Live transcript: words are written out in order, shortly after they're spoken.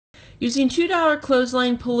Using $2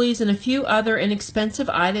 clothesline pulleys and a few other inexpensive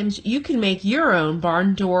items, you can make your own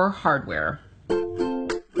barn door hardware.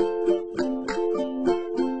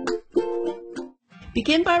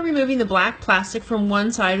 Begin by removing the black plastic from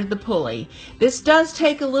one side of the pulley. This does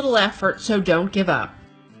take a little effort, so don't give up.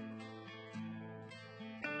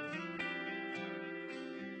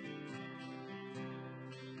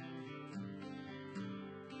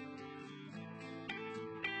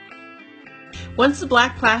 Once the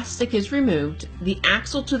black plastic is removed, the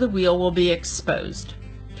axle to the wheel will be exposed.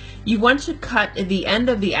 You want to cut the end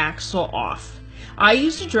of the axle off. I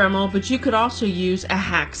used a Dremel, but you could also use a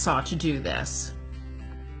hacksaw to do this.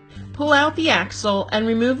 Pull out the axle and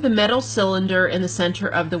remove the metal cylinder in the center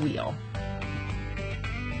of the wheel.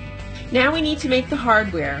 Now we need to make the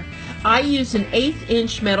hardware. I used an 1/8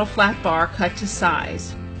 inch metal flat bar cut to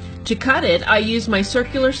size. To cut it, I used my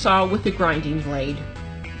circular saw with a grinding blade.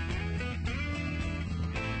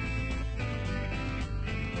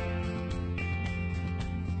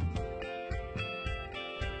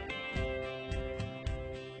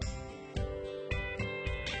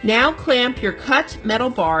 Now clamp your cut metal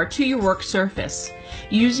bar to your work surface.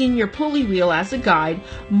 Using your pulley wheel as a guide,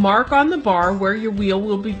 mark on the bar where your wheel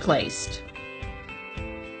will be placed.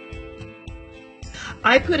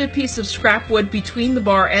 I put a piece of scrap wood between the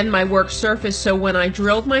bar and my work surface, so when I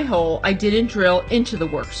drilled my hole, I didn't drill into the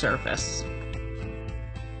work surface.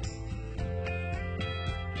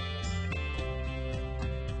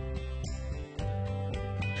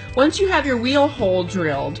 Once you have your wheel hole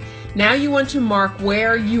drilled, now you want to mark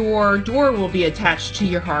where your door will be attached to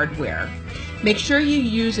your hardware. Make sure you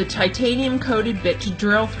use a titanium coated bit to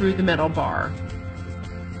drill through the metal bar.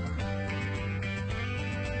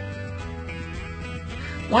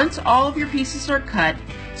 Once all of your pieces are cut,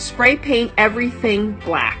 spray paint everything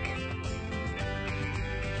black.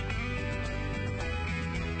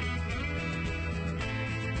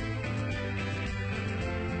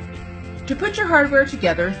 To put your hardware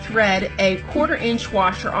together, thread a 1/4 inch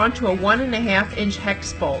washer onto a 1.5 inch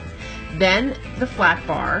hex bolt, then the flat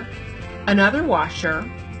bar, another washer,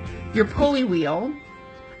 your pulley wheel,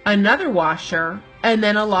 another washer, and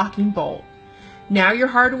then a locking bolt. Now your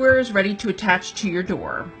hardware is ready to attach to your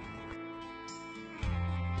door.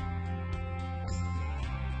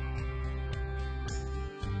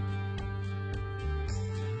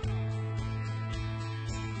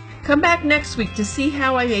 Come back next week to see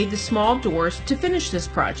how I made the small doors to finish this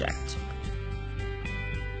project.